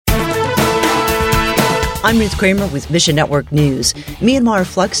I'm Ruth Kramer with Mission Network News. Myanmar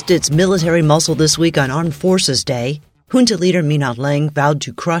flexed its military muscle this week on Armed Forces Day. Junta leader Min Aung Hlaing vowed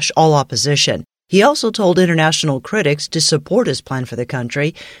to crush all opposition. He also told international critics to support his plan for the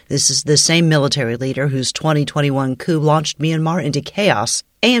country. This is the same military leader whose 2021 coup launched Myanmar into chaos.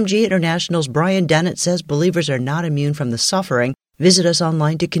 AMG International's Brian Dennett says believers are not immune from the suffering. Visit us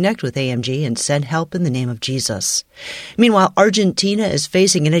online to connect with AMG and send help in the name of Jesus. Meanwhile, Argentina is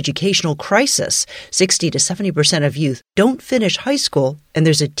facing an educational crisis. 60 to 70% of youth don't finish high school, and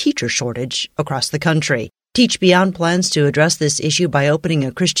there's a teacher shortage across the country. Teach Beyond plans to address this issue by opening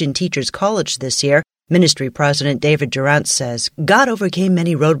a Christian teachers college this year. Ministry President David Durant says God overcame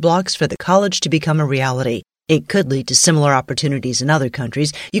many roadblocks for the college to become a reality. It could lead to similar opportunities in other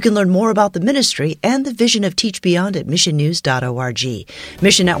countries. You can learn more about the ministry and the vision of Teach Beyond at missionnews.org.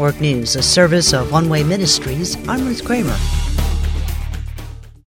 Mission Network News, a service of One Way Ministries. I'm Ruth Kramer.